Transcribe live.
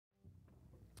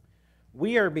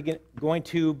We are going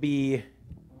to be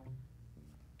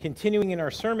continuing in our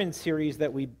sermon series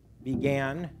that we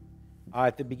began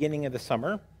at the beginning of the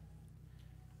summer,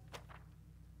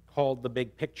 called The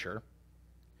Big Picture.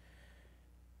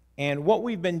 And what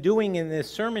we've been doing in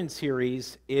this sermon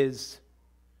series is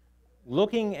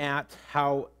looking at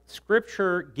how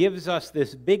Scripture gives us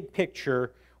this big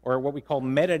picture, or what we call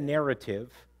meta-narrative,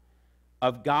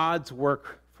 of God's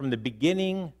work from the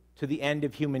beginning to the end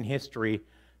of human history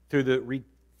through the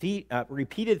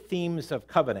repeated themes of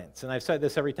covenants. And I've said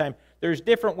this every time. There's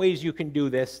different ways you can do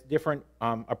this, different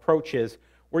approaches.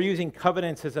 We're using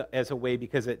covenants as a way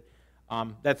because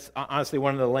that's honestly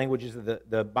one of the languages that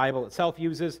the Bible itself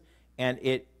uses, and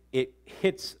it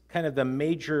hits kind of the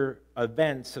major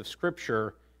events of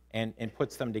Scripture and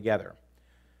puts them together.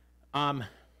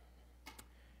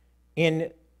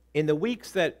 In the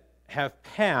weeks that have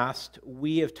passed,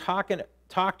 we have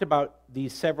talked about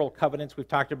these several covenants. We've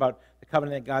talked about the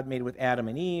covenant that God made with Adam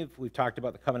and Eve. We've talked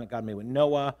about the covenant God made with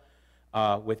Noah,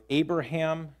 with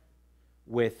Abraham,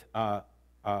 with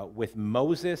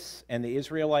Moses and the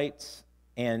Israelites,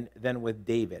 and then with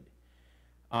David.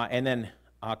 And then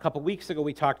a couple weeks ago,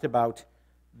 we talked about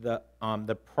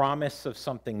the promise of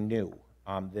something new,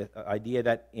 the idea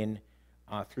that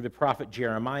through the prophet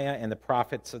Jeremiah and the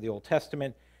prophets of the Old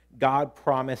Testament, God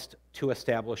promised to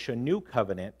establish a new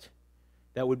covenant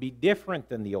that would be different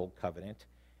than the old covenant,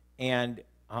 and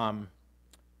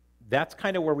that's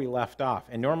kind of where we left off.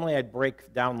 And normally I'd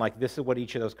break down like this is what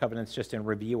each of those covenants just in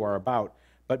review are about,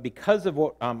 but because of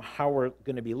how we're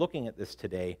going to be looking at this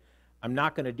today, I'm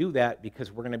not going to do that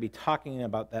because we're going to be talking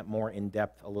about that more in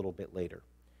depth a little bit later.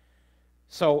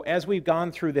 So as we've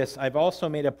gone through this, I've also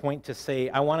made a point to say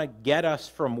I want to get us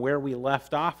from where we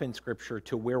left off in Scripture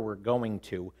to where we're going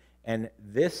to, and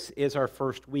this is our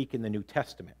first week in the New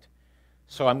Testament.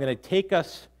 So I'm going to take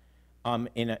us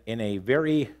in a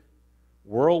very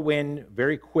whirlwind,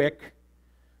 very quick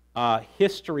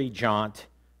history jaunt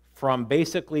from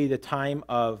basically the time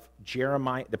of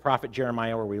Jeremiah, the prophet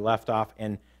Jeremiah, where we left off,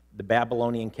 and the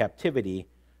Babylonian captivity,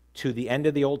 to the end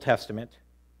of the Old Testament.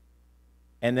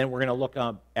 And then we're going to look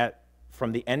at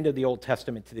from the end of the Old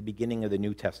Testament to the beginning of the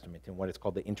New Testament in what is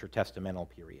called the intertestamental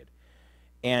period.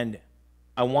 And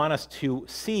I want us to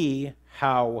see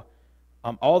how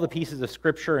all the pieces of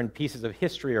Scripture and pieces of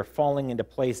history are falling into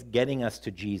place, getting us to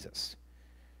Jesus.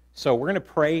 So we're going to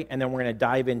pray, and then we're going to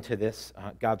dive into this,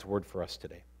 God's Word for us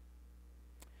today.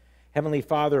 Heavenly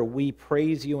Father, we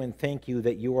praise you and thank you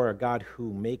that you are a God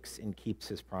who makes and keeps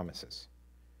his promises.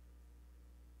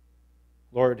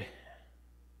 Lord,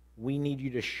 we need you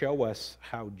to show us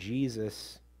how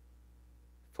Jesus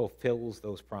fulfills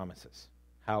those promises,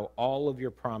 how all of your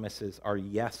promises are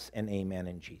yes and amen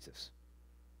in Jesus.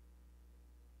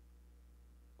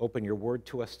 Open your word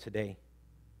to us today.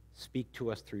 Speak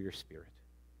to us through your Spirit.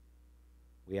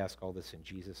 We ask all this in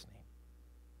Jesus' name.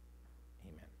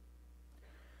 Amen.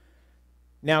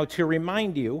 Now, to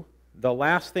remind you, the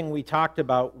last thing we talked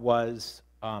about was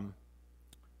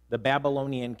the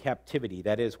Babylonian captivity.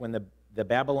 That is, when the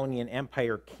Babylonian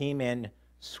Empire came in,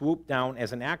 swooped down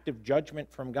as an act of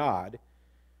judgment from God,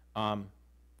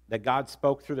 that God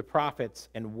spoke through the prophets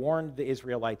and warned the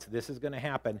Israelites this is going to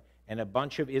happen, and a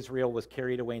bunch of Israel was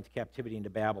carried away into captivity into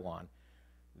Babylon.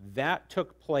 That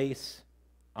took place,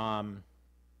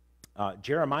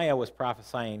 Jeremiah was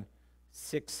prophesying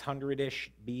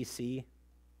 600-ish BC,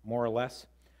 more or less.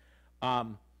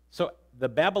 So the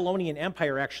Babylonian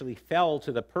Empire actually fell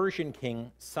to the Persian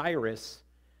king Cyrus,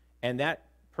 and that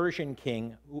Persian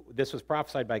king, this was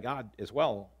prophesied by God as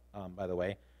well, by the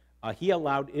way, he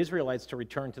allowed Israelites to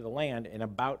return to the land in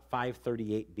about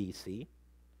 538 BC.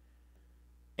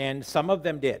 And some of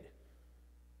them did,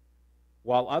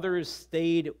 while others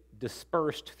stayed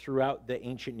dispersed throughout the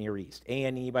ancient Near East.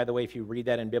 A&E, by the way, if you read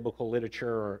that in biblical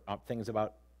literature or things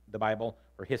about the Bible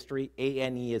or history,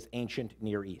 A&E is ancient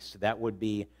Near East. That would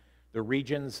be the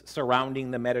regions surrounding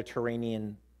the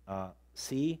Mediterranean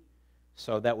Sea.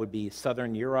 So that would be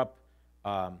southern Europe,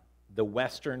 the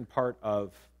western part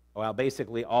of, well,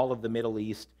 basically all of the Middle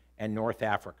East and North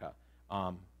Africa.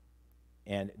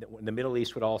 And the Middle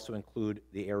East would also include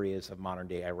the areas of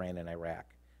modern-day Iran and Iraq,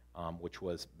 which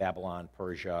was Babylon,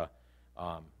 Persia,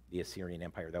 the Assyrian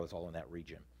Empire. That was all in that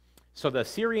region. So the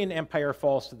Assyrian Empire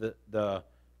falls to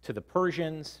the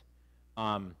Persians,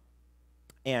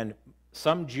 and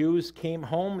some Jews came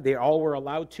home. They all were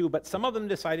allowed to, but some of them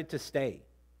decided to stay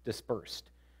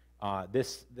dispersed.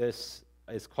 This is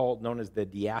known as the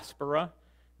diaspora.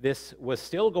 This was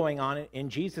still going on in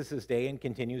Jesus' day and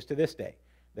continues to this day,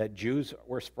 that Jews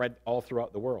were spread all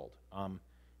throughout the world.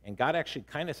 And God actually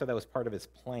kind of said that was part of his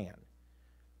plan.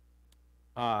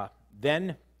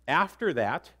 Then after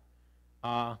that,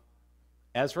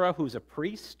 Ezra, who's a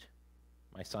priest,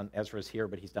 my son Ezra's here,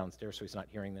 but he's downstairs, so he's not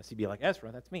hearing this. He'd be like,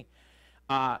 Ezra, that's me.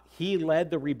 He led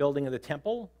the rebuilding of the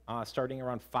temple starting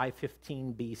around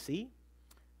 515 BC.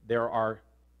 There are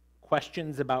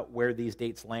questions about where these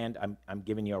dates land. I'm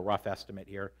giving you a rough estimate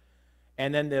here.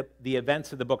 And then the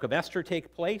events of the book of Esther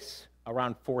take place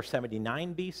around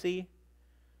 479 BC.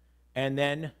 And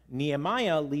then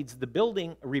Nehemiah leads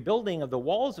the rebuilding of the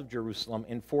walls of Jerusalem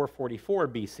in 444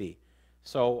 BC.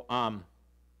 So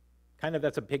kind of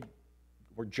that's a big,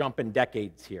 we're jumping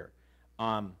decades here.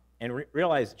 And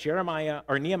realize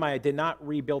Nehemiah did not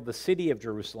rebuild the city of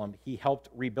Jerusalem. He helped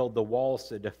rebuild the walls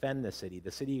to defend the city.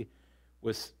 The city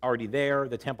was already there.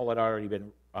 The temple had already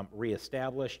been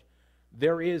reestablished.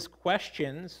 There is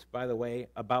questions, by the way,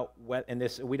 about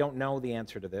we don't know the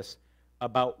answer to this,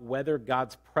 about whether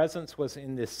God's presence was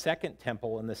in this second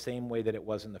temple in the same way that it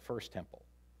was in the first temple.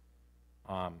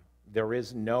 There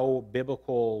is no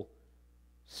biblical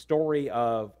story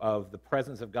of the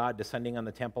presence of God descending on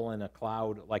the temple in a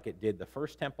cloud like it did the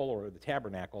first temple or the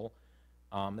tabernacle.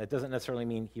 That doesn't necessarily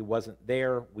mean he wasn't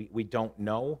there. We don't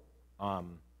know.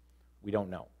 We don't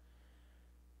know.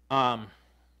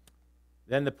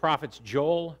 Then the prophets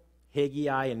Joel,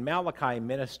 Haggai, and Malachi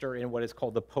minister in what is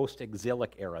called the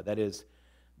post-exilic era. That is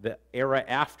the era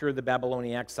after the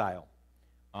Babylonian exile,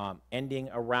 ending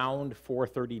around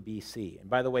 430 BC. And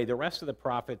by the way, the rest of the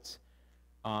prophets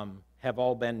have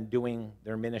all been doing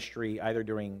their ministry either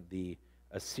during the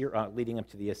leading up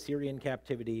to the Assyrian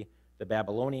captivity, the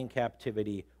Babylonian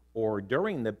captivity, or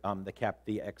during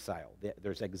the exile.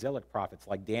 There's exilic prophets,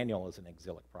 like Daniel is an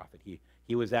exilic prophet.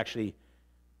 He was actually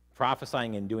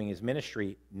prophesying and doing his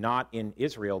ministry not in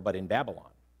Israel, but in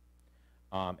Babylon,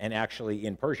 and actually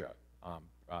in Persia.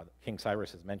 King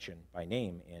Cyrus is mentioned by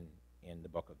name in the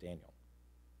book of Daniel.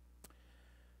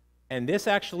 And this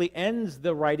actually ends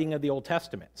the writing of the Old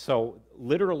Testament. So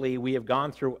literally, we have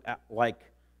gone through,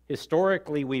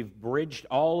 historically, we've bridged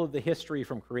all of the history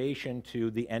from creation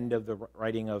to the end of the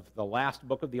writing of the last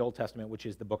book of the Old Testament, which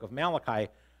is the book of Malachi,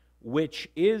 which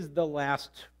is the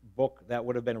last book that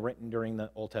would have been written during the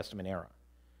Old Testament era.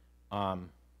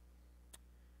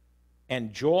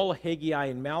 And Joel, Haggai,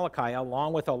 and Malachi,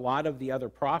 along with a lot of the other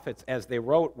prophets, as they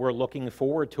wrote, were looking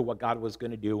forward to what God was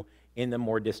going to do in the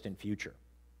more distant future.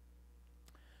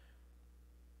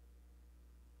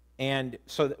 And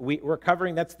so we're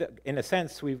covering, in a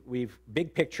sense, we've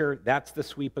big picture, that's the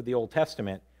sweep of the Old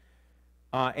Testament.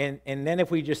 And then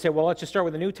if we just say, well, let's just start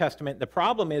with the New Testament, the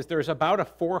problem is there's about a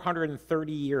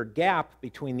 430-year gap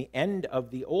between the end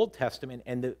of the Old Testament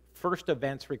and the first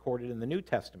events recorded in the New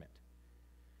Testament.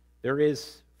 There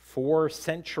is 4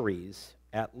 centuries,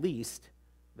 at least,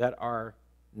 that are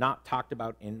not talked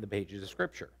about in the pages of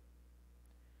Scripture.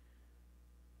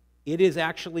 It is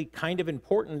actually kind of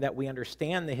important that we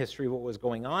understand the history of what was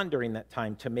going on during that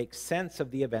time to make sense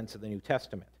of the events of the New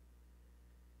Testament.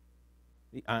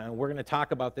 We're going to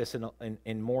talk about this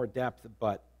in more depth,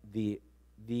 but the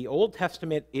Old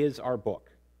Testament is our book,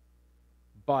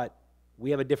 but we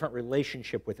have a different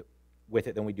relationship with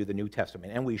it than we do the New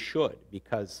Testament, and we should,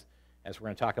 because, as we're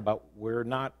going to talk about, we're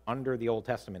not under the Old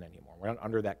Testament anymore. We're not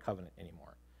under that covenant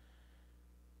anymore.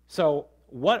 So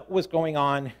what was going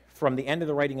on from the end of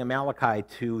the writing of Malachi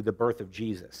to the birth of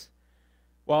Jesus?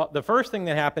 Well, the first thing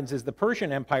that happens is the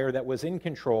Persian Empire that was in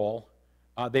control,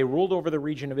 they ruled over the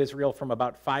region of Israel from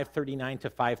about 539 to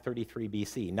 533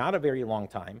 BC, not a very long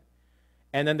time.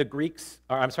 And then the Greeks,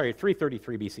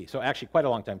 333 BC, so actually quite a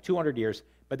long time, 200 years.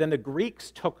 But then the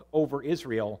Greeks took over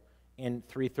Israel in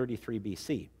 333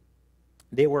 BC.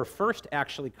 They were first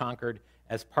actually conquered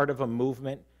as part of a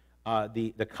movement,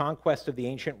 the conquest of the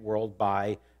ancient world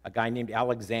by a guy named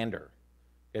Alexander.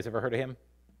 You guys ever heard of him?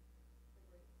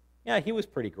 Yeah, he was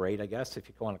pretty great, I guess, if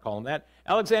you want to call him that.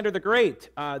 Alexander the Great,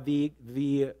 the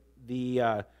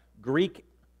Greek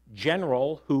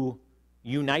general who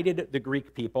united the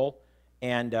Greek people,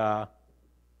 and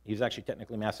he was actually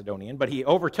technically Macedonian, but he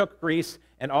overtook Greece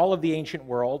and all of the ancient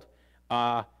world,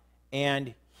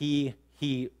 and he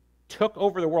took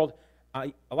over the world.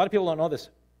 A lot of people don't know this.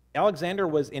 Alexander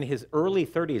was in his early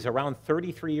 30s, around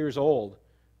 33 years old,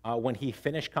 when he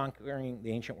finished conquering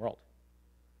the ancient world.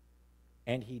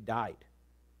 And he died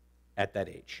at that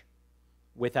age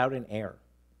without an heir.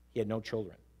 He had no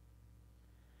children.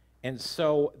 And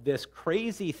so this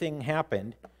crazy thing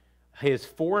happened. His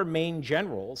 4 main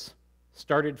generals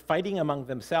started fighting among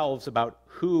themselves about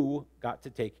who got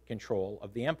to take control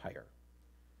of the empire.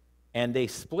 And they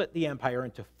split the empire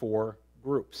into 4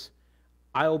 groups.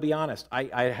 I'll be honest,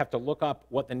 I have to look up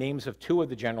what the names of 2 of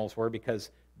the generals were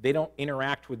because they don't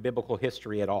interact with biblical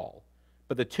history at all.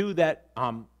 But the two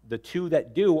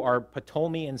that do are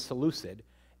Ptolemy and Seleucid,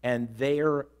 and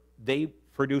they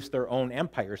produce their own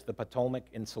empires, the Ptolemaic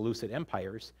and Seleucid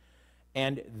empires,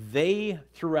 and they,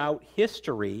 throughout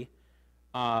history,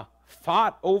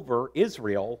 fought over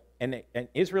Israel, and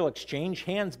Israel exchanged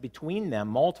hands between them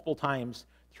multiple times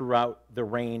throughout the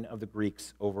reign of the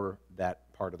Greeks over that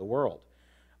part of the world.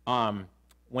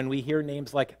 When we hear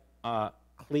names like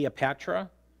Cleopatra,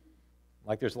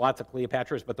 like there's lots of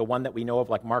Cleopatras, but the one that we know of,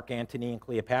 like Mark Antony and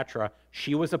Cleopatra,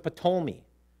 she was a Ptolemy.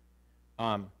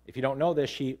 If you don't know this,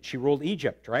 she ruled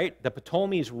Egypt, right? The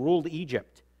Ptolemies ruled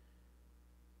Egypt.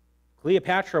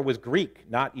 Cleopatra was Greek,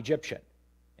 not Egyptian,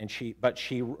 and she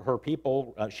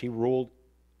ruled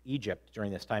Egypt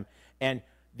during this time. And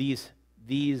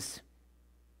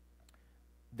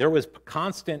there was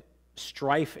constant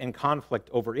strife and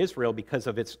conflict over Israel because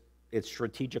of its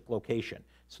strategic location.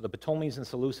 So the Ptolemies and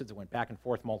Seleucids went back and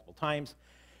forth multiple times.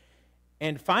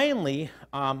 And finally,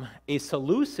 a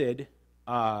Seleucid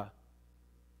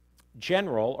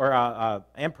general, or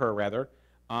emperor rather,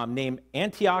 named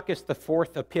Antiochus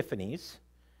IV Epiphanes,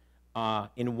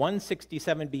 in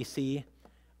 167 BC,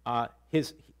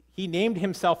 he named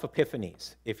himself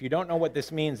Epiphanes. If you don't know what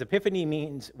this means, Epiphany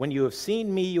means, when you have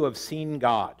seen me, you have seen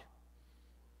God.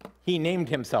 He named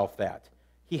himself that.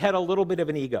 He had a little bit of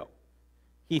an ego.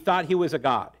 He thought he was a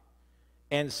god.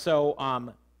 And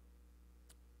so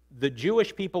the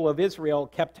Jewish people of Israel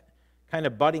kept kind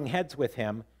of butting heads with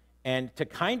him, and to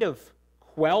kind of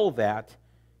quell that,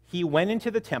 he went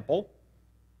into the temple,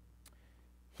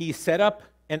 he set up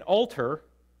an altar,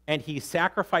 and he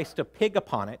sacrificed a pig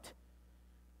upon it.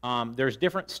 There's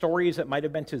different stories. It might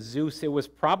have been to Zeus. It was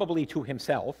probably to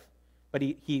himself, but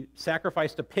he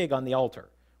sacrificed a pig on the altar,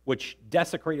 which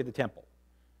desecrated the temple.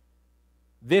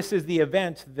 This is the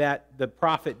event that the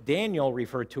prophet Daniel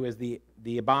referred to as the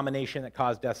abomination that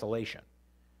caused desolation.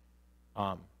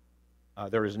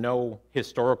 There is no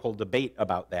historical debate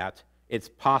about that. It's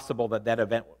possible that that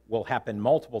event will happen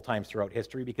multiple times throughout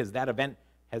history, because that event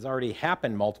has already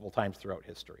happened multiple times throughout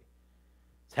history.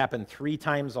 It's happened 3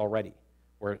 times already,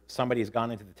 where somebody's gone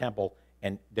into the temple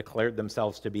and declared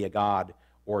themselves to be a god,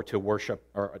 or to worship,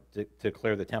 or to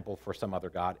declare the temple for some other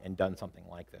god, and done something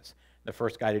like this. The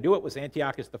first guy to do it was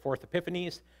Antiochus IV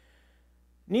Epiphanes.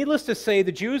 Needless to say,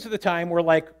 the Jews of the time were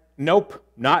like, nope,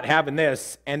 not having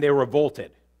this, and they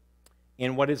revolted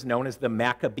in what is known as the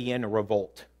Maccabean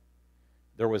Revolt.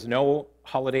 There was no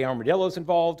holiday armadillos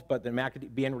involved, but the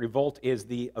Maccabean Revolt is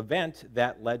the event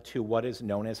that led to what is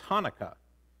known as Hanukkah,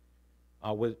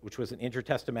 which was an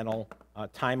intertestamental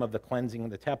time of the cleansing of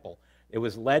the temple. It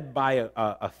was led by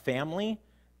a family,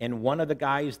 and one of the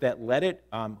guys that led it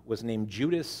was named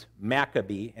Judas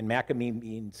Maccabee, and Maccabee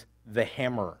means the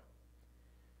hammer.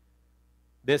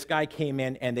 This guy came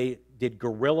in, and they did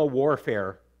guerrilla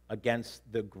warfare against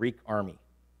the Greek army.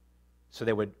 So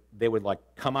they would like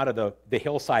come out of the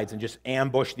hillsides and just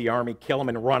ambush the army, kill them,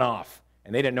 and run off.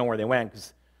 And they didn't know where they went,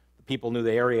 because the people knew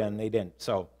the area and they didn't.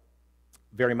 So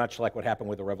very much like what happened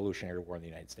with the Revolutionary War in the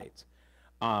United States.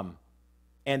 And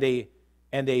they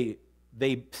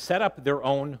set up their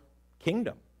own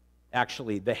kingdom,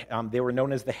 actually. They were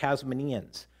known as the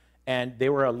Hasmoneans. And they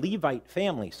were a Levite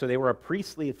family, so they were a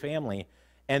priestly family.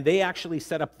 And they actually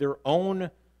set up their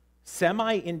own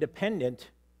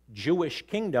semi-independent Jewish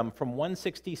kingdom from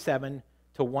 167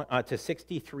 to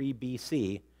 63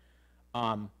 BC.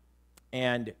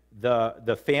 And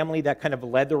the family that kind of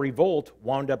led the revolt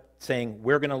wound up saying,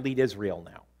 we're going to lead Israel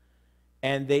now.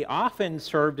 And they often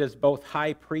served as both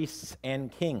high priests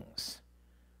and kings,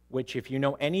 which, if you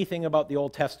know anything about the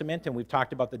Old Testament, and we've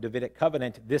talked about the Davidic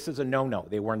covenant, this is a no-no.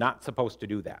 They were not supposed to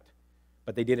do that,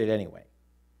 but they did it anyway.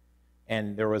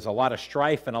 And there was a lot of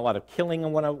strife and a lot of killing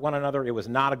of one another. It was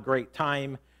not a great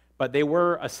time, but they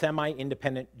were a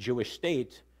semi-independent Jewish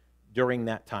state during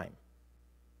that time.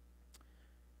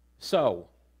 So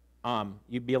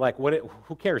you'd be like,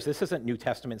 who cares? This isn't New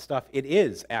Testament stuff. It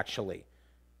is, actually.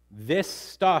 This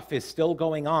stuff is still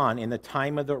going on in the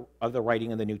time of the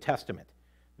writing of the New Testament.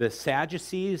 The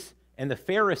Sadducees and the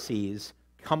Pharisees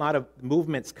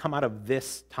movements come out of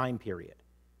this time period.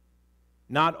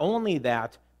 Not only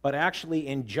that, but actually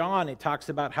in John, it talks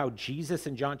about how Jesus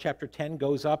in John chapter 10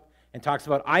 goes up and talks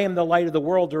about, I am the light of the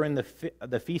world during the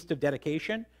Feast of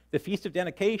Dedication. The Feast of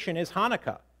Dedication is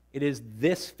Hanukkah. It is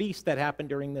this feast that happened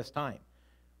during this time.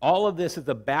 All of this is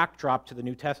the backdrop to the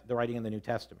writing of the New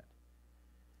Testament.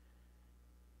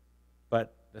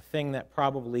 But the thing that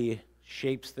probably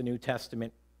shapes the New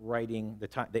Testament writing,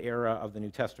 the era of the New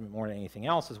Testament more than anything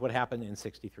else, is what happened in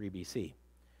 63 BC.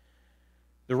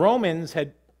 The Romans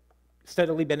had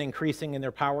steadily been increasing in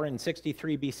their power. In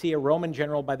 63 BC, a Roman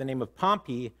general by the name of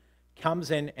Pompey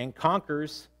comes in and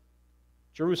conquers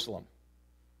Jerusalem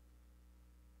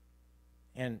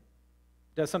and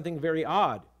does something very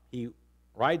odd. He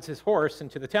rides his horse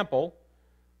into the temple,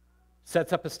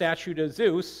 sets up a statue to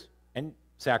Zeus, and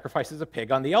sacrifices a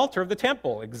pig on the altar of the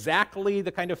temple. Exactly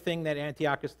the kind of thing that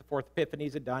Antiochus IV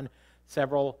Epiphanes had done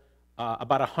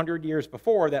about 100 years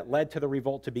before that led to the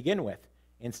revolt to begin with.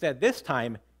 Instead, this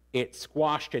time, it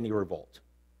squashed any revolt.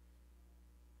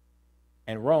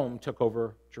 And Rome took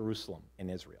over Jerusalem in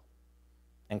Israel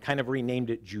and kind of renamed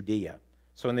it Judea.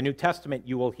 So in the New Testament,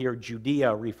 you will hear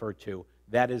Judea referred to.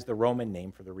 That is the Roman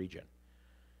name for the region.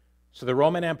 So the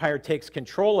Roman Empire takes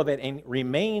control of it and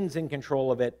remains in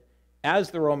control of it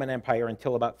as the Roman Empire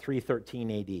until about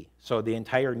 313 AD. So the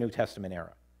entire New Testament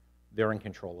era, they're in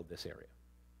control of this area.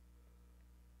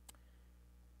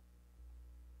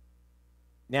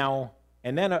 Now,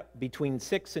 and then between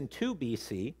 6 and 2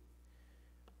 BC,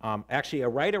 actually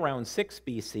right around 6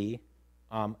 BC,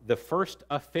 the first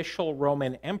official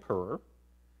Roman emperor,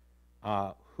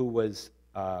 who was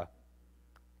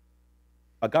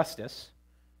Augustus,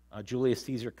 Julius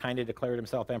Caesar kind of declared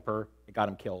himself emperor. It got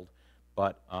him killed.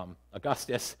 But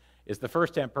Augustus is the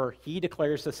first emperor. He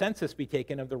declares the census be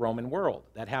taken of the Roman world.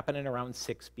 That happened in around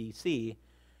 6 BC.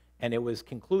 And it was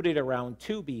concluded around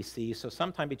 2 BC, so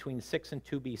sometime between 6 and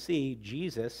 2 BC,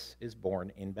 Jesus is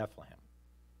born in Bethlehem.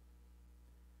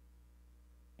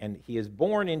 And he is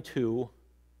born into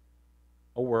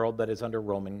a world that is under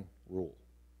Roman rule,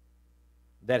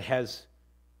 that has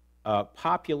a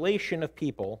population of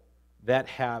people that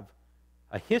have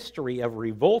a history of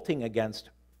revolting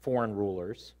against foreign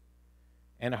rulers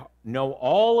and know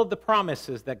all of the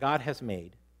promises that God has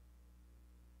made.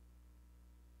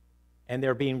 And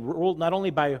they're being ruled not only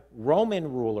by Roman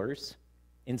rulers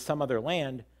in some other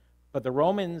land, but the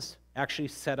Romans actually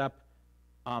set up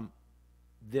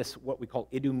this, what we call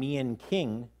Idumean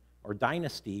king or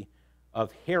dynasty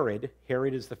of Herod.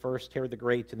 Herod is the first, Herod the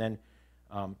Great, and then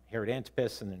Herod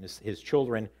Antipas, and then his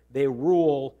children. They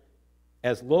rule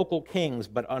as local kings,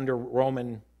 but under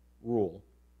Roman rule.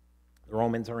 The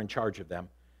Romans are in charge of them.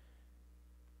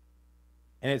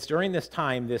 And it's during this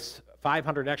time, this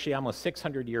 500, actually almost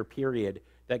 600-year period,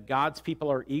 that God's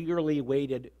people are eagerly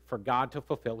waited for God to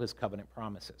fulfill his covenant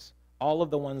promises. All of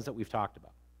the ones that we've talked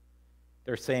about.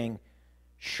 They're saying,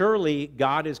 surely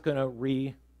God is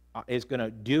going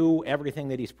to do everything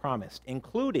that he's promised,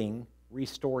 including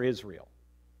restore Israel.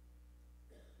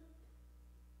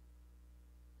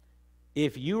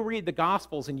 If you read the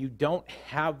Gospels and you don't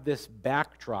have this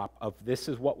backdrop of this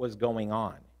is what was going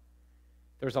on,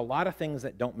 there's a lot of things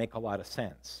that don't make a lot of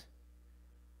sense.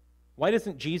 Why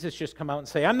doesn't Jesus just come out and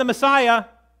say, I'm the Messiah,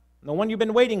 the one you've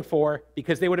been waiting for?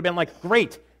 Because they would have been like,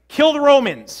 great, kill the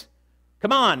Romans.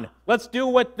 Come on, let's do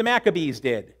what the Maccabees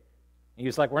did. And he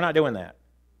was like, we're not doing that.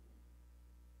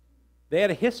 They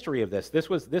had a history of this.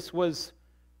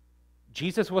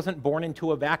 Jesus wasn't born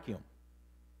into a vacuum.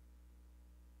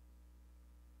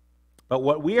 But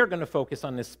what we are going to focus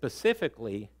on is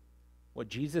specifically what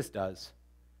Jesus does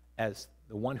as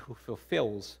the one who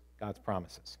fulfills God's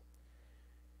promises.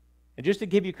 And just to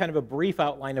give you kind of a brief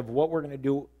outline of what we're going to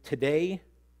do today,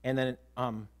 and then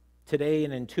today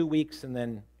and in 2 weeks and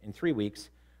then in 3 weeks,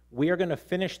 we are going to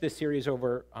finish this series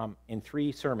over in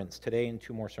 3 sermons, today and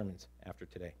 2 more sermons after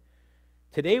today.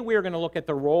 Today we are going to look at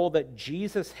the role that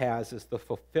Jesus has as the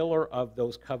fulfiller of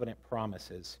those covenant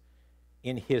promises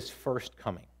in his first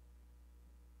coming.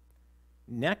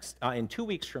 Next, in 2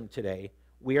 weeks from today,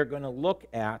 we are going to look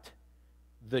at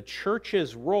the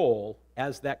church's role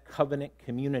as that covenant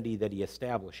community that he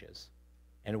establishes.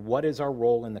 And what is our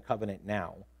role in the covenant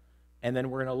now? And then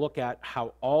we're going to look at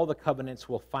how all the covenants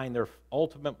will find their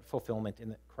ultimate fulfillment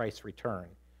in Christ's return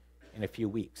in a few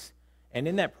weeks. And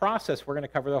in that process, we're going to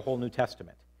cover the whole New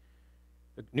Testament.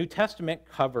 The New Testament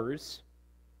covers,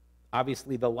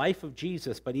 obviously, the life of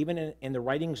Jesus, but even in the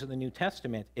writings of the New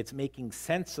Testament, it's making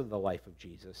sense of the life of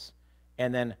Jesus.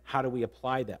 And then how do we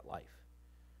apply that life?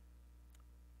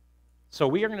 So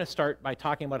we are going to start by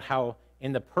talking about how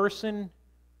in the person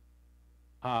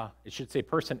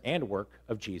and work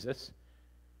of Jesus,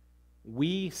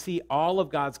 we see all of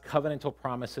God's covenantal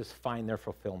promises find their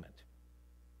fulfillment.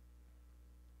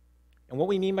 And what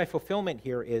we mean by fulfillment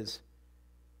here is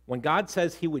when God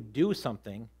says he would do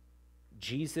something,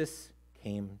 Jesus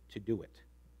came to do it.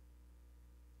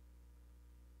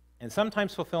 And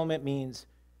sometimes fulfillment means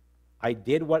I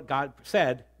did what God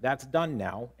said, that's done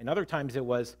now. And other times it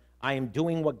was, I am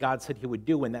doing what God said he would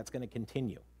do, and that's going to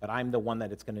continue. But I'm the one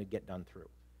that it's going to get done through.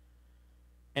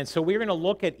 And so we're going to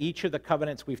look at each of the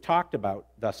covenants we've talked about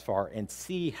thus far and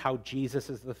see how Jesus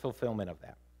is the fulfillment of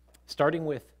that, starting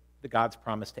with God's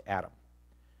promise to Adam.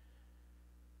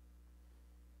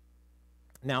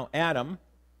 Now, Adam,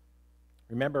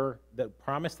 remember, the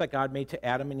promise that God made to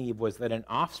Adam and Eve was that an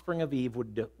offspring of Eve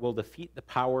will defeat the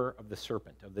power of the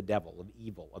serpent, of the devil, of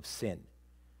evil, of sin.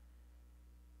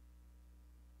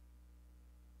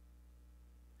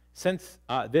 Since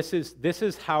this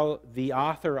is how the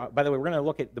author, by the way, we're going to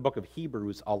look at the book of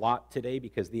Hebrews a lot today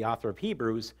because the author of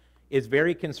Hebrews is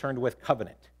very concerned with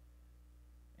covenant.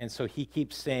 And so he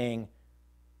keeps saying,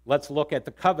 let's look at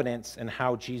the covenants and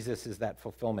how Jesus is that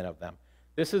fulfillment of them.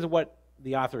 This is what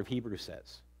the author of Hebrews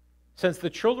says. Since the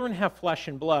children have flesh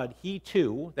and blood, he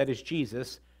too, that is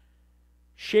Jesus,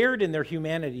 shared in their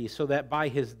humanity so that by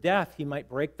his death he might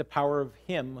break the power of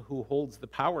him who holds the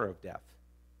power of death,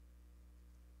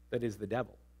 that is the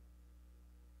devil,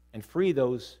 and free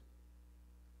those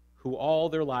who all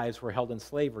their lives were held in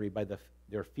slavery by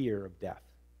their fear of death.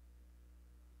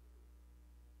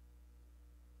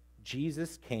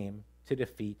 Jesus came to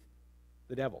defeat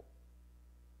the devil,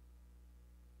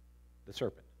 the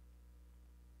serpent.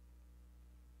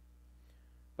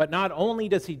 But not only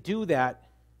does he do that,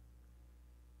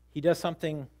 he does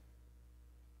something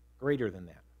greater than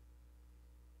that.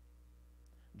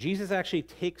 Jesus actually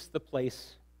takes the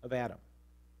place of Adam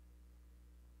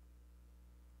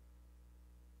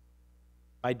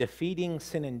by defeating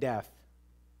sin and death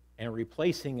and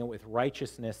replacing it with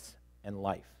righteousness and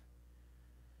life.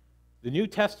 The New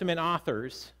Testament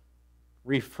authors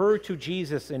refer to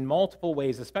Jesus in multiple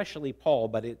ways, especially Paul,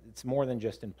 but it's more than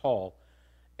just in Paul,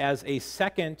 as a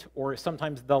second or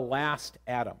sometimes the last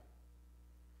Adam.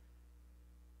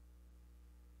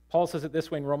 Paul says it this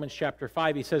way in Romans chapter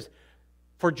 5. He says,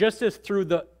 "For just as through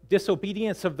the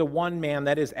disobedience of the one man,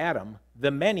 that is Adam,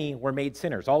 the many were made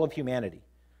sinners," all of humanity,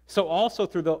 "so also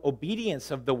through the obedience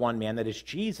of the one man, that is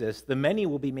Jesus, the many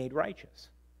will be made righteous.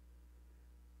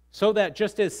 So that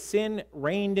just as sin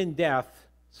reigned in death,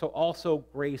 so also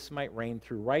grace might reign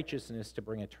through righteousness to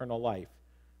bring eternal life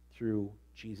through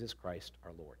Jesus Christ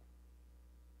our Lord."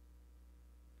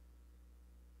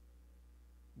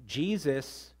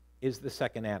 Jesus is the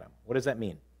second Adam. What does that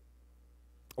mean?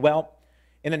 Well,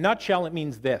 in a nutshell, it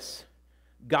means this.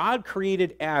 God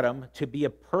created Adam to be a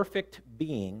perfect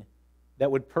being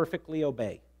that would perfectly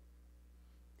obey.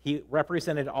 He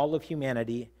represented all of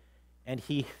humanity, and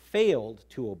he failed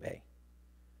to obey.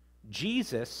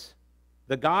 Jesus,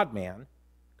 the God-man,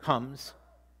 comes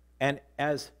and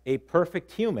as a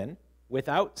perfect human,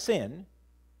 without sin,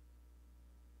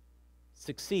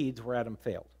 succeeds where Adam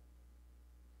failed.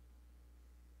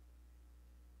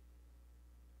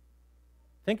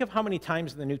 Think of how many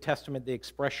times in the New Testament the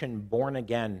expression born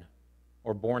again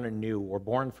or born anew or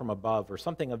born from above or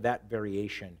something of that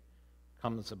variation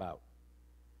comes about.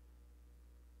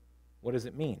 What does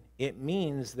it mean? It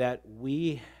means that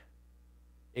we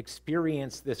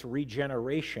experience this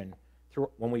regeneration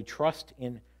through when we trust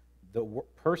in the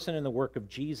person and the work of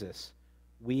Jesus.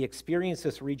 We experience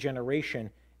this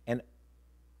regeneration and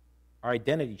our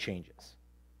identity changes.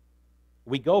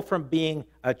 We go from being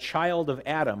a child of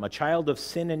Adam, a child of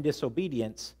sin and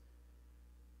disobedience,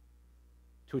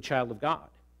 to a child of God.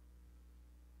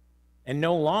 And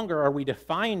no longer are we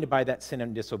defined by that sin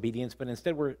and disobedience, but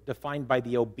instead we're defined by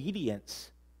the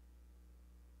obedience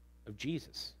of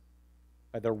Jesus,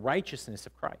 by the righteousness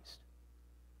of Christ.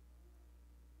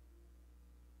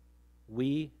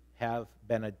 We have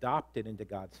been adopted into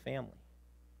God's family.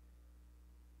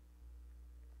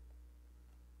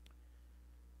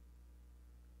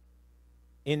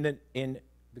 In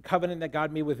the covenant that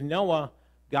God made with Noah,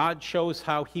 God shows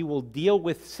how he will deal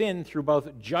with sin through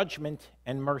both judgment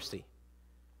and mercy.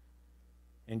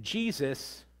 And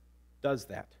Jesus does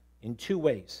that in two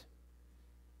ways.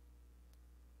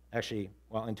 Actually,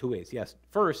 well, in two ways, yes.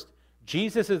 First,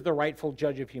 Jesus is the rightful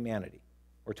judge of humanity.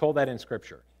 We're told that in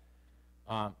Scripture.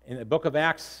 In the book of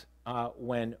Acts,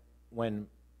 when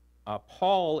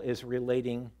Paul is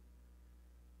relating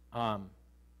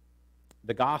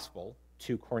the gospel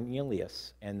to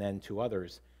Cornelius and then to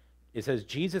others, it says,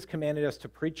 Jesus commanded us to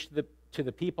preach to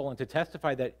the people and to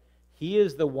testify that he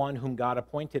is the one whom God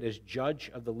appointed as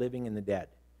judge of the living and the dead.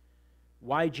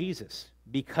 Why Jesus?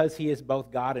 Because he is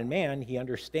both God and man. He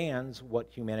understands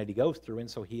what humanity goes through, and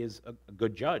so he is a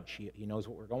good judge. He knows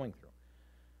what we're going through.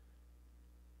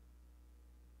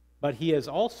 But he is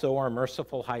also our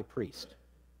merciful high priest.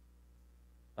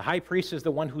 The high priest is the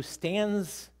one who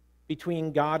stands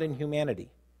between God and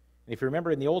humanity. And if you remember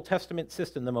in the Old Testament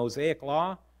system, the Mosaic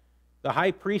law, the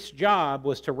high priest's job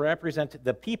was to represent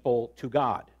the people to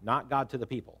God, not God to the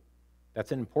people.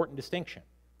 That's an important distinction.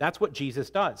 That's what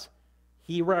Jesus does.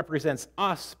 He represents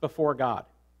us before God.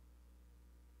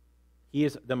 He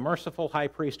is the merciful high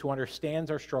priest who understands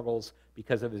our struggles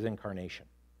because of his incarnation.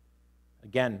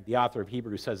 Again, the author of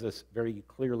Hebrews says this very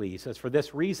clearly. He says, "For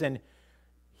this reason,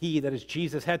 he, that is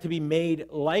Jesus, had to be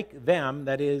made like them,"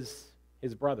 that is,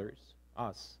 his brothers,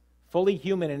 us, "fully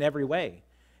human in every way,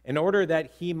 in order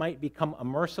that he might become a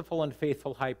merciful and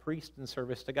faithful high priest in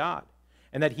service to God,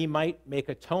 and that he might make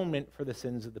atonement for the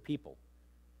sins of the people."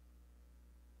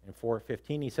 In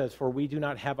 4:15, he says, "For we do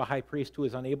not have a high priest who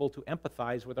is unable to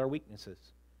empathize with our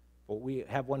weaknesses, but we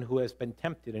have one who has been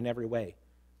tempted in every way,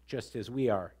 just as we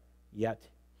are, yet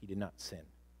he did not sin."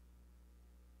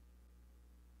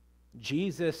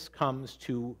 Jesus comes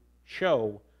to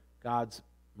show God's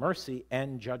mercy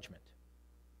and judgment.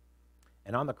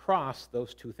 And on the cross,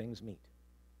 those two things meet.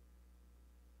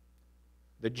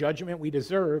 The judgment we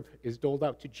deserve is doled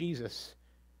out to Jesus,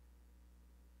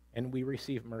 and we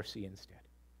receive mercy instead.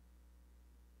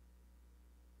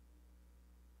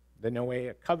 The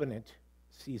Noahic covenant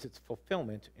sees its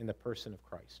fulfillment in the person of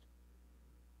Christ.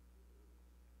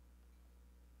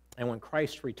 And when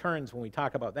Christ returns, when we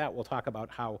talk about that, we'll talk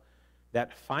about how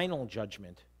that final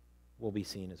judgment will be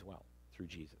seen as well through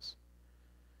Jesus.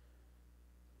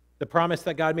 The promise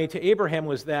that God made to Abraham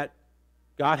was that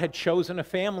God had chosen a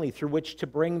family through which to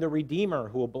bring the Redeemer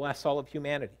who will bless all of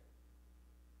humanity.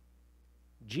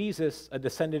 Jesus, a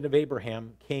descendant of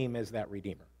Abraham, came as that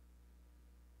Redeemer.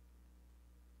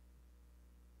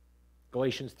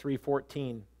 Galatians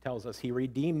 3:14 tells us he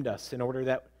redeemed us in order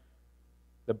that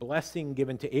the blessing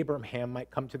given to Abraham might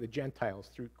come to the Gentiles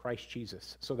through Christ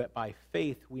Jesus, so that by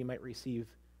faith we might receive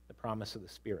the promise of the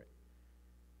Spirit.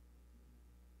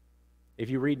 If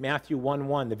you read Matthew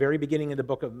 1:1, the very beginning of the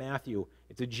book of Matthew,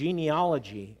 it's a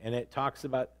genealogy, and it talks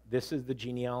about this is the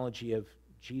genealogy of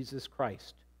Jesus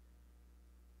Christ,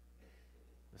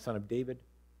 the son of David,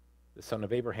 the son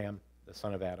of Abraham, the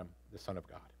son of Adam, the son of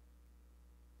God.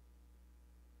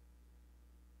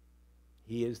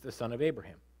 He is the son of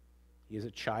Abraham. He is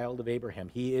a child of Abraham.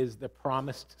 He is the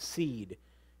promised seed.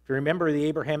 If you remember the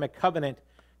Abrahamic covenant,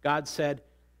 God said,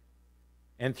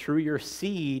 "And through your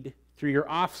seed, through your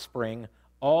offspring,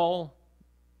 all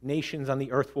nations on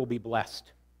the earth will be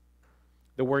blessed."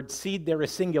 The word seed there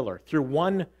is singular. Through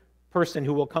one person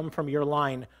who will come from your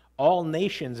line, all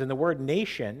nations, and the word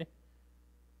nation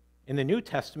in the New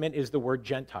Testament is the word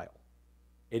Gentile.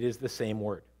 It is the same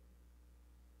word.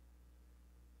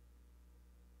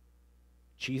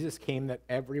 Jesus came that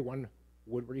everyone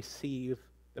would receive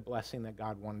the blessing that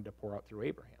God wanted to pour out through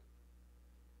Abraham.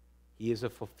 He is a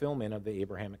fulfillment of the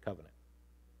Abrahamic covenant.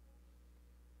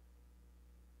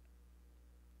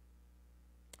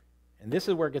 And this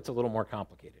is where it gets a little more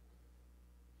complicated.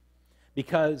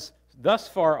 Because thus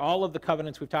far, all of the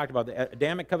covenants we've talked about, the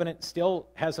Adamic covenant still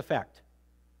has effect,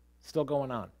 still going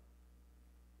on.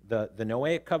 The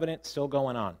Noahic covenant still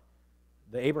going on.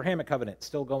 The Abrahamic covenant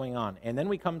still going on. And then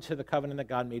we come to the covenant that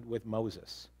God made with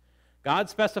Moses. God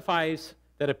specifies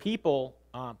that a people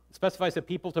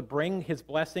to bring his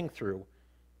blessing through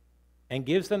and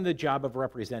gives them the job of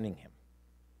representing him.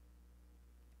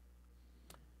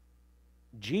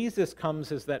 Jesus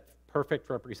comes as that perfect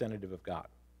representative of God.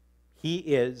 He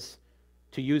is,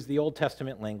 to use the Old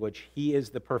Testament language, he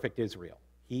is the perfect Israel.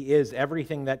 He is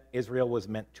everything that Israel was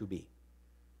meant to be.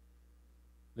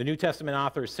 The New Testament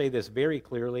authors say this very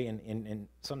clearly, and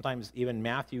sometimes even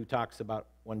Matthew talks about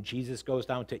when Jesus goes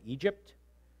down to Egypt,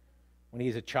 when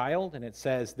he's a child, and it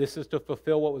says, "This is to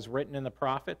fulfill what was written in the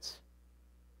prophets.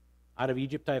 Out of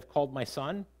Egypt I have called my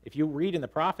son." If you read in the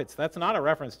prophets, that's not a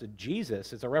reference to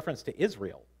Jesus, it's a reference to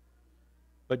Israel.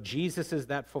 But Jesus is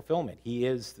that fulfillment. He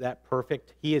is that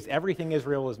perfect, he is everything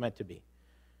Israel was meant to be.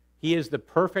 He is the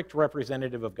perfect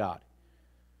representative of God.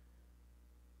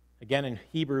 Again, in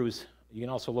Hebrews, you can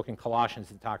also look in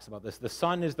Colossians, it talks about this. The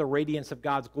Son is the radiance of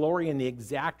God's glory and the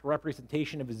exact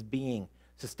representation of his being,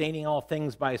 sustaining all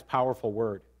things by his powerful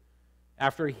word.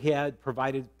 After he had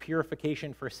provided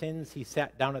purification for sins, he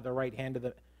sat down at the right hand of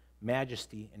the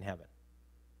majesty in heaven.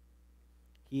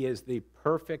 He is the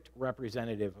perfect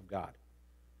representative of God.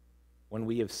 When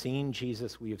we have seen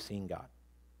Jesus, we have seen God.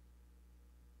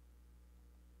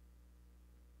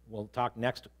 We'll talk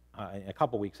next, in a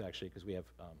couple weeks actually, because we have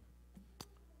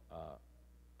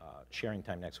sharing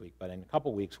time next week. But in a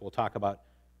couple weeks, we'll talk about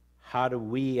how do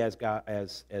we, as God,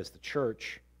 as the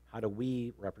church, how do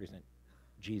we represent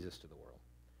Jesus to the world?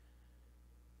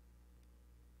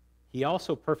 He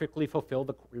also perfectly fulfilled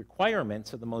the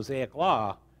requirements of the Mosaic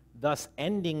law, thus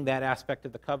ending that aspect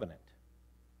of the covenant.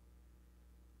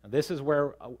 Now, this is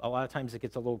where a lot of times it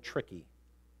gets a little tricky.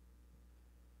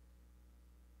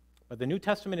 But the New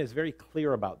Testament is very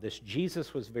clear about this.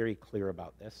 Jesus was very clear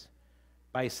about this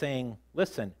by saying,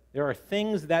 listen, there are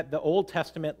things that the Old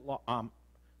Testament,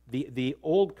 the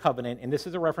Old Covenant, and this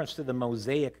is a reference to the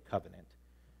Mosaic Covenant,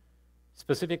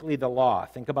 specifically the law.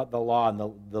 Think about the law and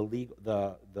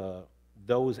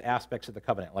those aspects of the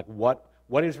covenant, like what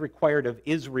is required of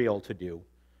Israel to do.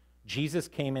 Jesus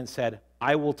came and said,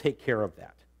 I will take care of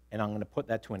that, and I'm going to put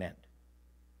that to an end.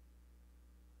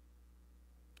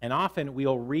 And often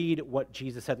we'll read what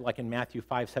Jesus said, like in Matthew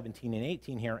 5:17 and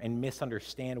 18 here, and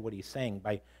misunderstand what he's saying.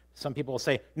 Some people will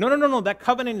say, no, that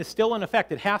covenant is still in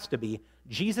effect. It has to be.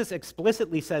 Jesus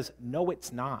explicitly says, no,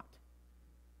 it's not.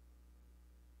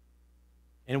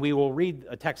 And we will read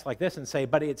a text like this and say,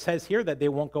 but it says here that they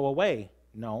won't go away.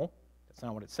 No, that's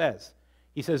not what it says.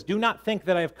 He says, do not think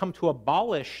that I have come to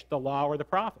abolish the law or the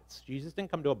prophets. Jesus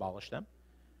didn't come to abolish them.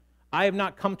 I have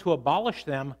not come to abolish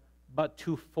them, but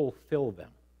to fulfill them.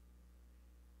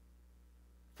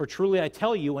 For truly I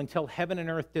tell you, until heaven and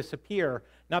earth disappear,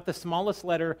 not the smallest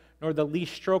letter nor the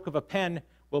least stroke of a pen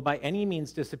will by any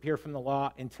means disappear from the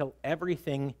law until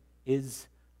everything is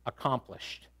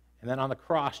accomplished. And then on the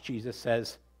cross, Jesus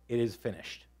says, it is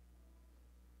finished.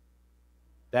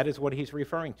 That is what he's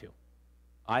referring to.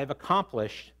 I have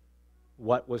accomplished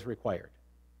what was required.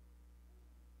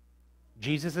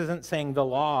 Jesus isn't saying the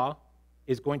law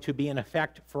is going to be in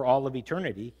effect for all of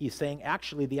eternity. He's saying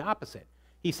actually the opposite.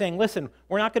 He's saying, listen,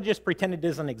 we're not going to just pretend it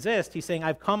doesn't exist. He's saying,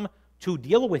 I've come to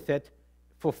deal with it,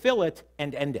 fulfill it,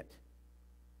 and end it.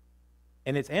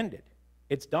 And it's ended.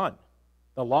 It's done.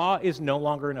 The law is no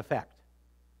longer in effect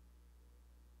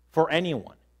for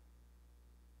anyone.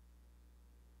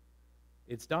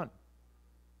 It's done.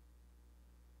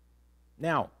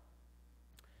 Now,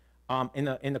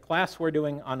 in the class we're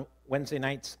doing on Wednesday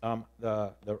nights,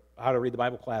 the How to Read the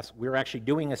Bible class, we're actually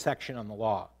doing a section on the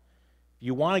law. If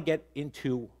you want to get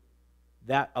into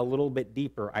that a little bit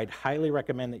deeper, I'd highly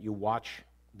recommend that you watch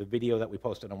the video that we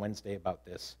posted on Wednesday about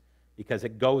this, because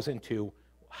it goes into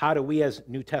how do we as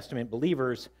New Testament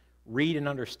believers read and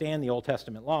understand the Old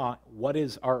Testament law, what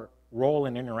is our role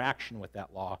and interaction with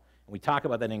that law, and we talk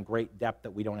about that in great depth that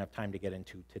we don't have time to get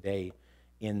into today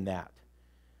in that.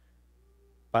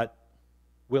 But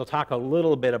we'll talk a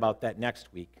little bit about that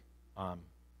next week.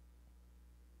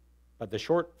 But the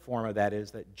short form of that is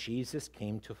that Jesus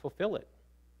came to fulfill it.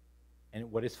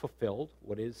 And what is fulfilled,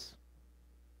 what is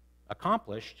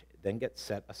accomplished, then gets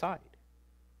set aside.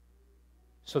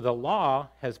 So the law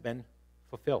has been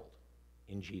fulfilled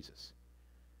in Jesus.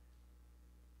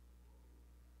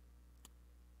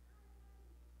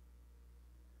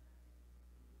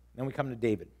 Then we come to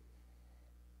David.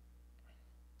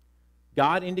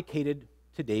 God indicated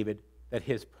to David that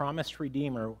his promised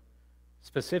Redeemer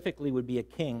specifically would be a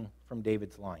king from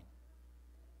David's line.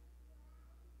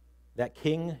 That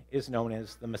king is known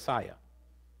as the Messiah,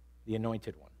 the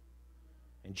Anointed One.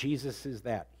 And Jesus is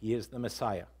that. He is the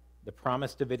Messiah, the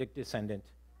promised Davidic descendant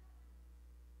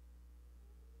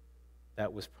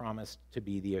that was promised to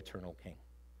be the eternal king.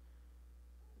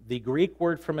 The Greek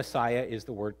word for Messiah is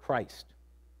the word Christ.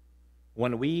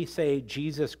 When we say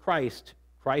Jesus Christ,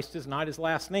 Christ is not his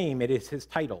last name, it is his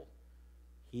title.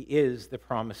 He is the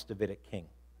promised Davidic king.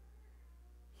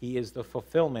 He is the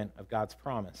fulfillment of God's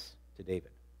promise to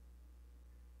David.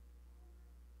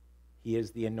 He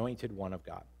is the anointed one of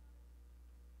God.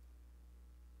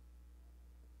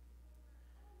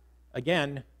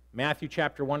 Again, Matthew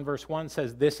chapter 1, verse 1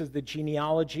 says, this is the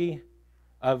genealogy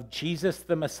of Jesus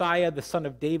the Messiah, the son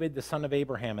of David, the son of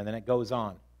Abraham, and then it goes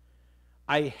on.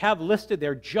 I have listed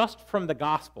there just from the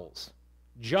Gospels,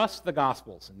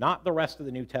 not the rest of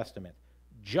the New Testament,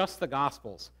 just the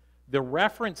Gospels, the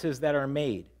references that are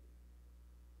made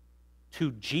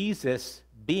to Jesus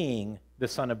being the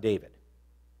son of David,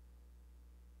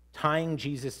 tying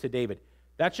Jesus to David.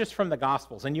 That's just from the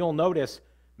Gospels. And you'll notice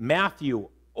Matthew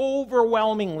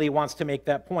overwhelmingly wants to make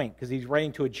that point because he's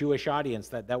writing to a Jewish audience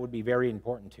that would be very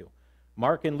important to.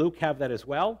 Mark and Luke have that as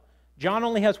well. John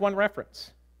only has one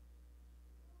reference.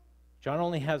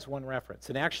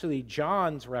 And actually,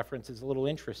 John's reference is a little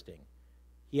interesting.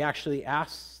 He actually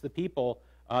asks the people,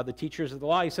 the teachers of the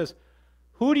law, he says,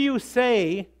 who do you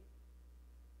say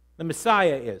the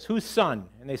Messiah is? Whose son?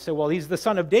 And they say, well, he's the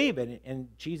son of David. And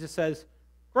Jesus says,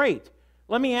 great.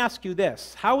 Let me ask you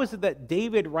this. How is it that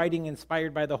David, writing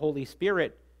inspired by the Holy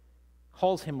Spirit,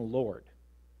 calls him Lord?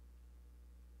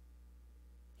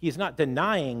 He's not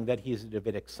denying that he's a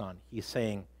Davidic son. He's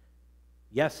saying,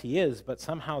 yes, he is, but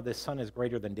somehow this son is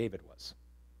greater than David was.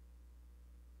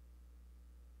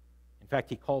 In fact,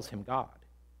 he calls him God.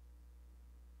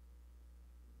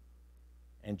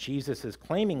 And Jesus is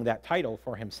claiming that title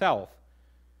for himself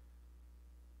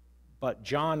but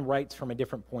John writes from a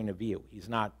different point of view. He's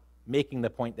not making the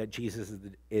point that Jesus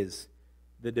is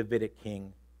the Davidic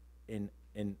king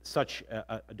in such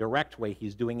a direct way.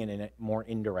 He's doing it in a more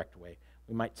indirect way.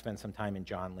 We might spend some time in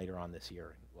John later on this year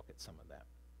and look at some of that.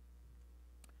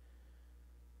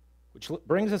 Which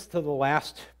brings us to the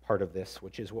last part of this,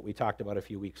 which is what we talked about a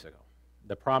few weeks ago,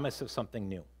 the promise of something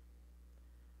new.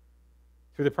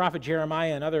 Through the prophet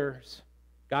Jeremiah and others,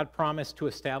 God promised to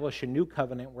establish a new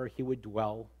covenant where he would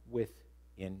dwell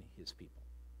within his people.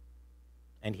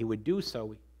 And he would do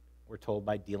so, we're told,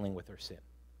 by dealing with their sin.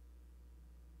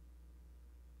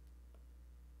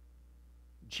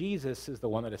 Jesus is the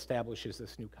one that establishes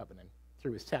this new covenant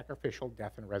through his sacrificial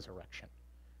death and resurrection.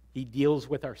 He deals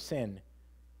with our sin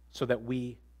so that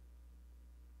we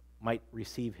might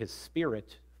receive his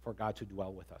Spirit for God to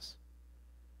dwell with us.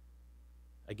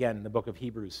 Again, in the book of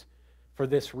Hebrews, for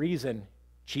this reason,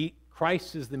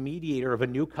 Christ is the mediator of a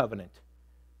new covenant,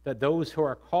 that those who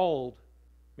are called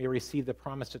may receive the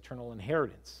promised eternal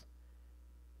inheritance,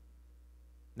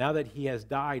 now that he has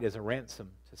died as a ransom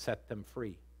to set them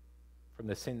free from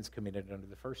the sins committed under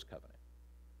the first covenant.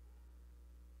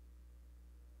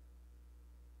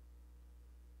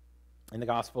 In the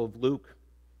Gospel of Luke,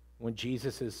 when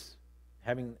Jesus is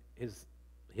having his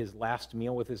last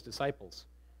meal with his disciples,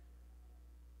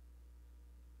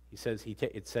 it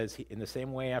says in the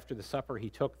same way after the supper he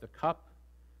took the cup.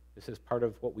 This is part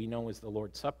of what we know as the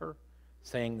Lord's Supper,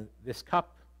 saying, "This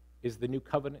cup is the new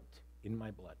covenant in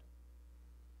my blood,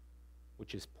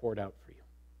 which is poured out for you."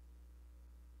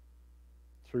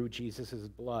 Through Jesus'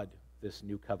 blood, this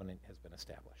new covenant has been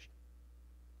established.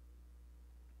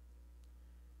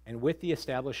 And with the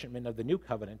establishment of the new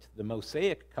covenant, the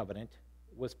Mosaic covenant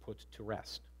was put to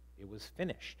rest. It was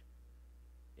finished.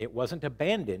 It wasn't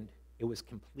abandoned, it was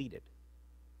completed.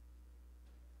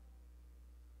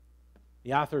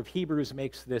 The author of Hebrews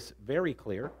makes this very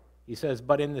clear. He says,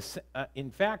 but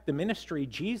in fact, the ministry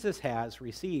Jesus has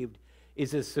received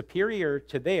is as superior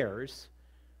to theirs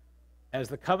as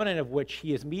the covenant of which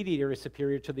he is mediator is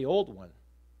superior to the old one,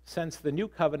 since the new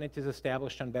covenant is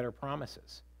established on better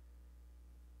promises.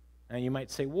 Now you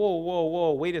might say,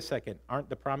 whoa, wait a second. Aren't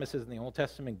the promises in the Old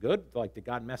Testament good? Like, did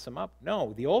God mess them up?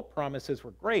 No, the old promises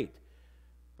were great,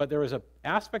 but there was an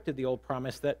aspect of the old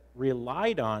promise that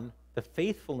relied on the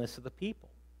faithfulness of the people.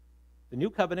 The new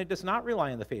covenant does not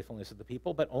rely on the faithfulness of the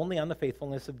people, but only on the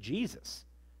faithfulness of Jesus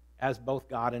as both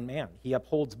God and man. He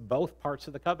upholds both parts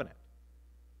of the covenant.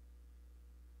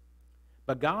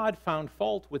 But God found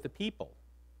fault with the people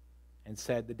and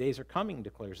said, the days are coming,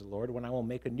 declares the Lord, when I will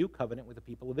make a new covenant with the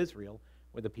people of Israel,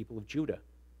 with the people of Judah.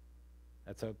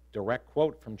 That's a direct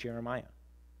quote from Jeremiah.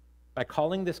 By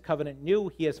calling this covenant new,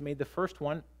 he has made the first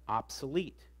one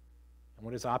obsolete. And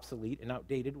what is obsolete and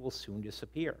outdated will soon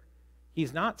disappear.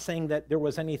 He's not saying that there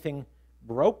was anything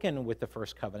broken with the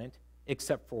first covenant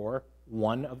except for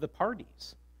one of the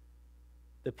parties,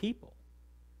 the people.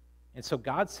 And so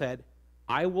God said,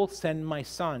 I will send my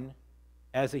son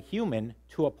as a human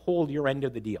to uphold your end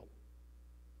of the deal.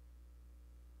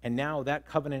 And now that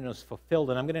covenant is fulfilled,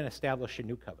 and I'm going to establish a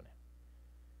new covenant.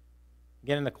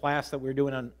 Again, in the class that we're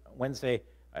doing on Wednesday,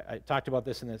 I talked about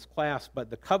this in this class, but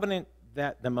the covenant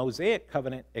that the Mosaic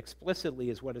covenant explicitly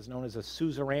is what is known as a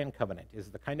suzerain covenant, is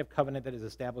the kind of covenant that is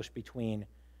established between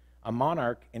a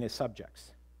monarch and his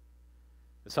subjects.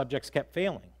 The subjects kept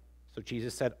failing, so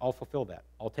Jesus said, I'll fulfill that.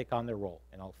 I'll take on their role,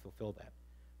 and I'll fulfill that.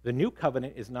 The new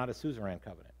covenant is not a suzerain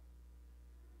covenant.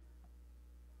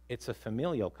 It's a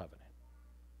familial covenant.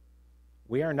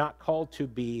 We are not called to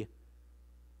be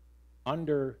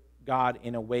under God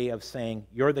in a way of saying,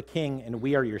 you're the king and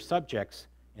we are your subjects.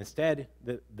 Instead,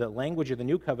 the language of the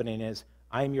new covenant is,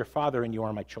 I am your father and you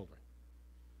are my children.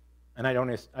 And I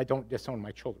don't disown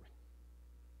my children.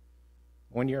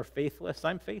 When you're faithless,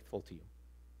 I'm faithful to you.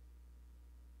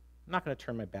 I'm not going to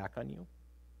turn my back on you.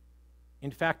 In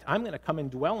fact, I'm going to come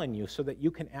and dwell in you so that you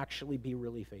can actually be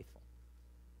really faithful.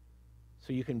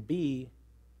 So you can be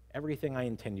everything I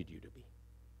intended you to be.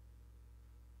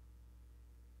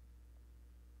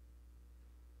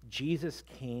 Jesus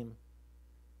came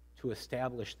to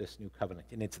establish this new covenant,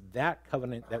 and it's that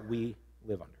covenant that we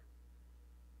live under.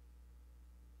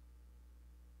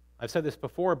 I've said this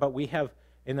before, but we have,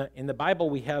 in the Bible,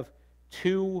 we have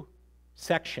two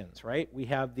sections, right? We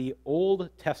have the Old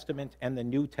Testament and the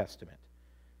New Testament.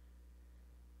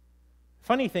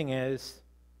 Funny thing is,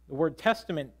 the word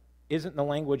testament isn't the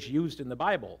language used in the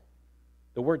Bible.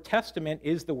 The word testament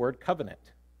is the word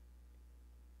covenant.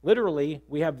 Literally,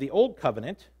 we have the Old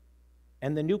Covenant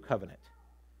and the New Covenant.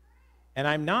 And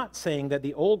I'm not saying that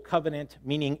the Old Covenant,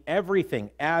 meaning everything,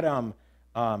 Adam,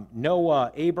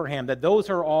 Noah, Abraham, that those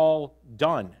are all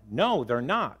done. No, they're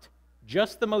not.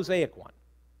 Just the Mosaic one.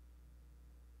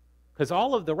 Because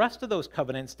all of the rest of those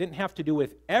covenants didn't have to do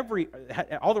with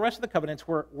all the rest of the covenants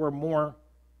were more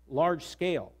large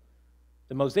scale.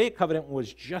 The Mosaic covenant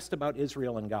was just about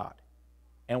Israel and God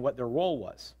and what their role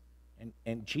was.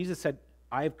 And Jesus said,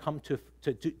 I have come to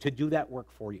do that work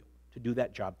for you, to do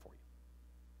that job for you.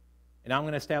 And I'm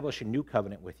going to establish a new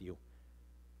covenant with you.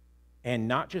 And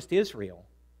not just Israel,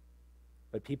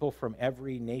 but people from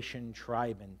every nation,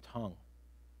 tribe, and tongue.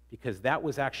 Because that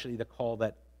was actually the call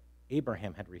that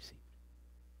Abraham had received.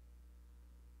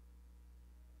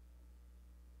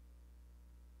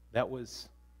 That was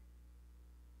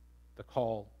the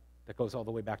call that goes all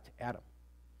the way back to Adam.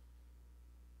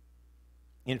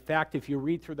 In fact, if you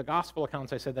read through the gospel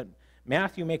accounts, I said that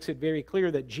Matthew makes it very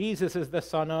clear that Jesus is the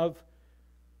son of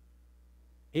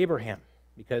Abraham,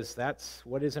 because that's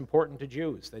what is important to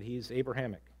Jews, that he's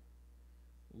Abrahamic.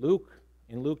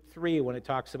 In Luke 3, when it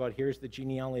talks about here's the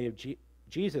genealogy of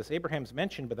Jesus, Abraham's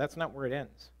mentioned, but that's not where it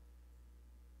ends.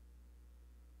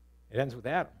 It ends with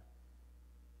Adam.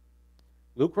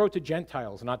 Luke wrote to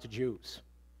Gentiles, not to Jews.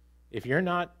 If you're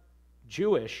not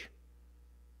Jewish,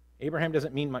 Abraham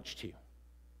doesn't mean much to you.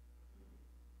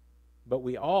 But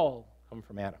we all come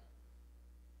from Adam.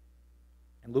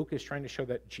 And Luke is trying to show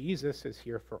that Jesus is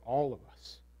here for all of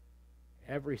us,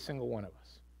 every single one of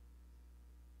us.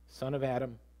 Son of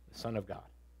Adam, the Son of God.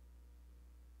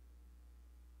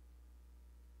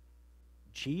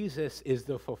 Jesus is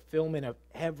the fulfillment of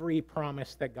every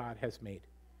promise that God has made.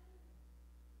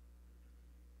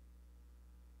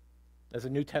 As the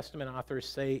New Testament authors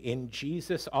say, in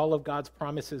Jesus, all of God's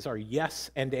promises are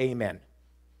yes and amen.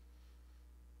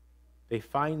 They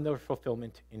find their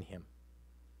fulfillment in him.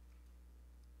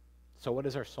 So what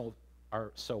is our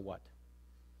so what?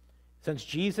 Since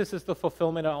Jesus is the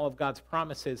fulfillment of all of God's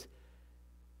promises,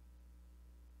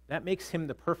 that makes him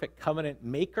the perfect covenant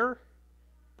maker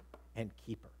and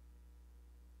keeper.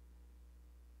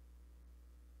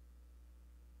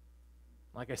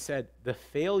 Like I said, the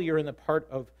failure in the part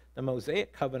of the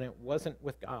Mosaic covenant wasn't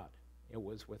with God. It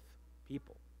was with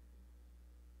people.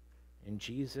 And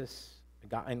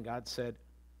God said,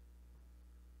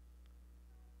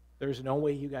 there's no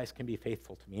way you guys can be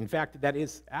faithful to me. In fact, that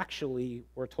is actually,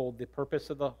 we're told, the purpose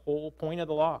of the whole point of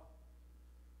the law.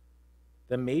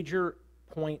 The major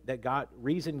point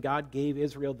reason God gave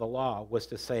Israel the law was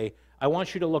to say, I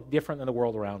want you to look different than the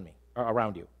world around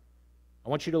you. I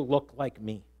want you to look like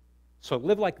me. So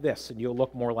live like this and you'll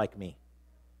look more like me.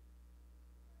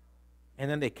 And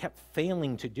then they kept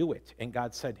failing to do it. And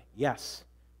God said, yes,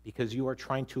 because you are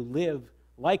trying to live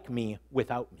like me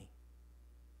without me.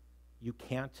 You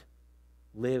can't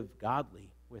live godly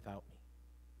without me.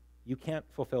 You can't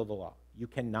fulfill the law. You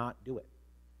cannot do it.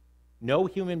 No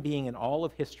human being in all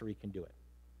of history can do it.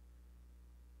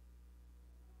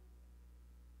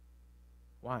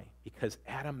 Why? Because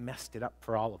Adam messed it up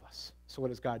for all of us. So what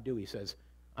does God do? He says,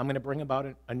 I'm going to bring about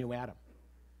a new Adam.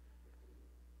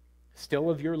 Still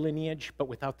of your lineage, but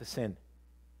without the sin.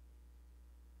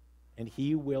 And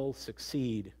he will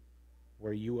succeed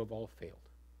where you have all failed.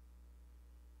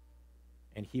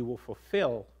 And he will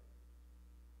fulfill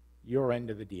your end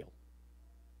of the deal.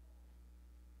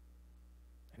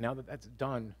 And now that that's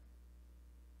done,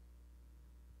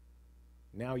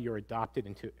 now you're adopted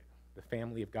into the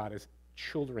family of God as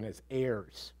children, as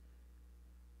heirs.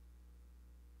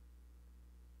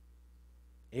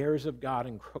 Heirs of God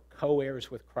and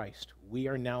co-heirs with Christ. We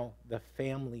are now the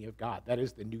family of God. That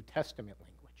is the New Testament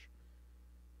language.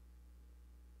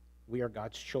 We are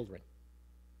God's children.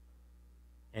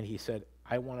 And he said,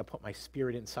 I want to put my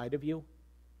spirit inside of you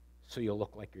so you'll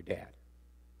look like your dad,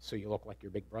 so you look like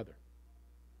your big brother.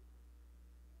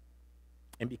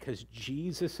 And because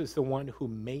Jesus is the one who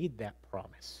made that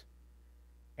promise,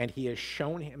 and he has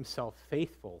shown himself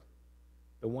faithful,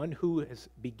 the one who has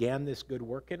began this good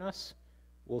work in us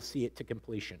will see it to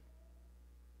completion.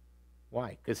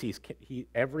 Why? Because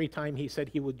every time he said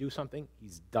he would do something,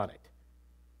 he's done it.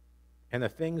 And the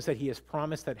things that he has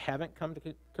promised that haven't come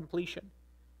to completion,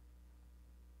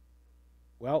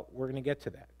 well, we're going to get to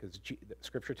that, because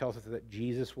Scripture tells us that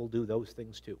Jesus will do those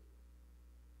things too.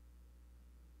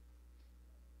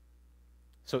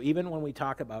 So even when we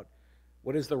talk about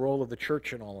what is the role of the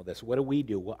church in all of this, what do we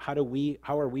do? How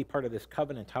are we part of this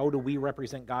covenant? How do we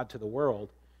represent God to the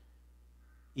world?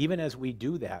 Even as we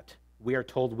do that, we are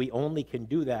told we only can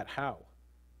do that how?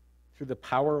 Through the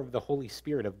power of the Holy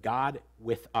Spirit, of God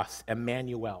with us,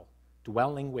 Emmanuel,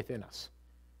 dwelling within us.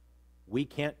 We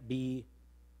can't be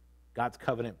God's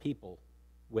covenant people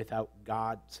without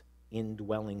God's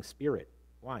indwelling spirit.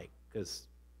 Why? Because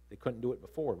They couldn't do it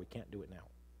before. We can't do it now.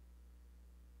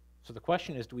 So the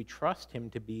question is, do we trust him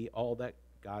to be all that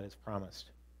God has promised?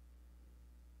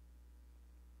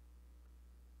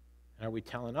 And are we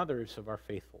telling others of our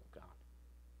faithful God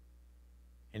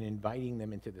and inviting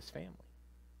them into this family?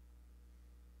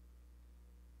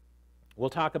 We'll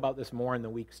talk about this more in the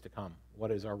weeks to come.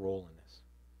 What is our role in this?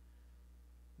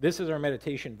 This is our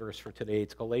meditation verse for today.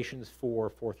 It's Galatians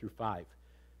 4 through 5.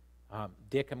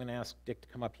 Dick, I'm going to ask Dick to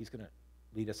come up. He's going to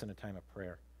lead us in a time of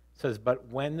prayer. It says, but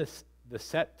when the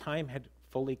set time had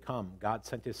fully come, God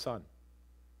sent his Son,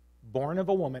 born of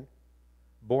a woman,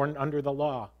 born under the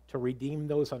law, to redeem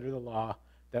those under the law,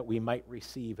 that we might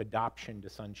receive adoption to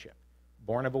sonship.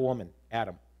 Born of a woman,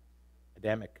 Adam,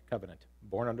 Adamic covenant.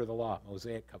 Born under the law,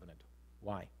 Mosaic covenant.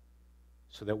 Why?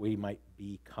 So that we might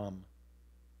become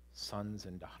sons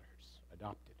and daughters,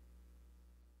 adopted.